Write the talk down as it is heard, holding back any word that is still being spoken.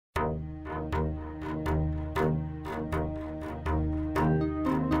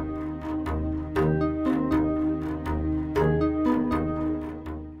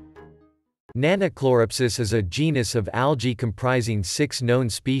Nannochloropsis is a genus of algae comprising 6 known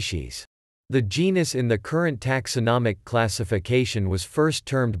species. The genus in the current taxonomic classification was first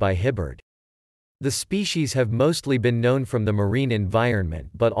termed by Hibberd. The species have mostly been known from the marine environment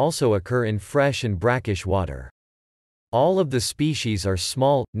but also occur in fresh and brackish water. All of the species are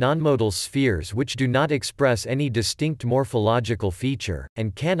small, nonmotile spheres which do not express any distinct morphological feature,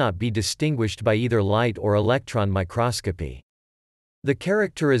 and cannot be distinguished by either light or electron microscopy. The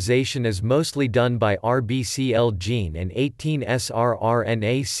characterization is mostly done by rbcL gene and 18S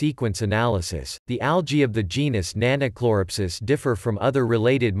rRNA sequence analysis. The algae of the genus Nannochloropsis differ from other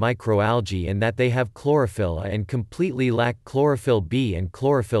related microalgae in that they have chlorophyll A and completely lack chlorophyll B and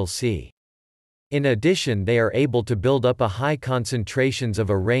chlorophyll C. In addition, they are able to build up a high concentrations of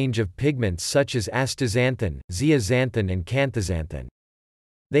a range of pigments such as astaxanthin, zeaxanthin and canthaxanthin.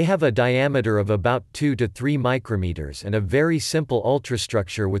 They have a diameter of about 2 to 3 micrometers and a very simple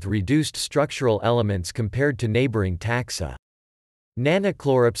ultrastructure with reduced structural elements compared to neighbouring taxa.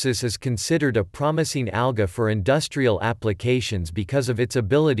 Nannochloropsis is considered a promising alga for industrial applications because of its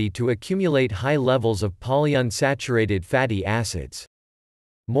ability to accumulate high levels of polyunsaturated fatty acids.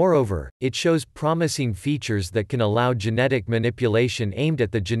 Moreover, it shows promising features that can allow genetic manipulation aimed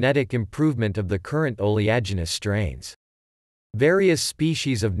at the genetic improvement of the current oleaginous strains. Various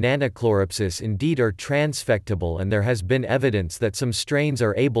species of Nannochloropsis indeed are transfectable, and there has been evidence that some strains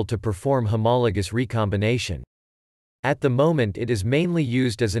are able to perform homologous recombination. At the moment it is mainly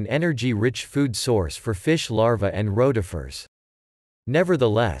used as an energy-rich food source for fish larvae and rotifers.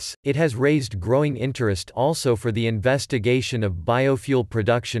 Nevertheless, it has raised growing interest also for the investigation of biofuel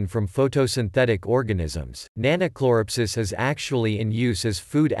production from photosynthetic organisms. Nannochloropsis is actually in use as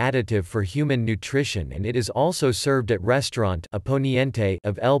food additive for human nutrition, and it is also served at restaurant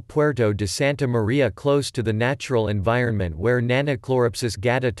of El Puerto de Santa Maria, close to the natural environment where Nannochloropsis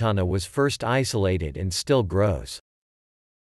gaditana was first isolated and still grows.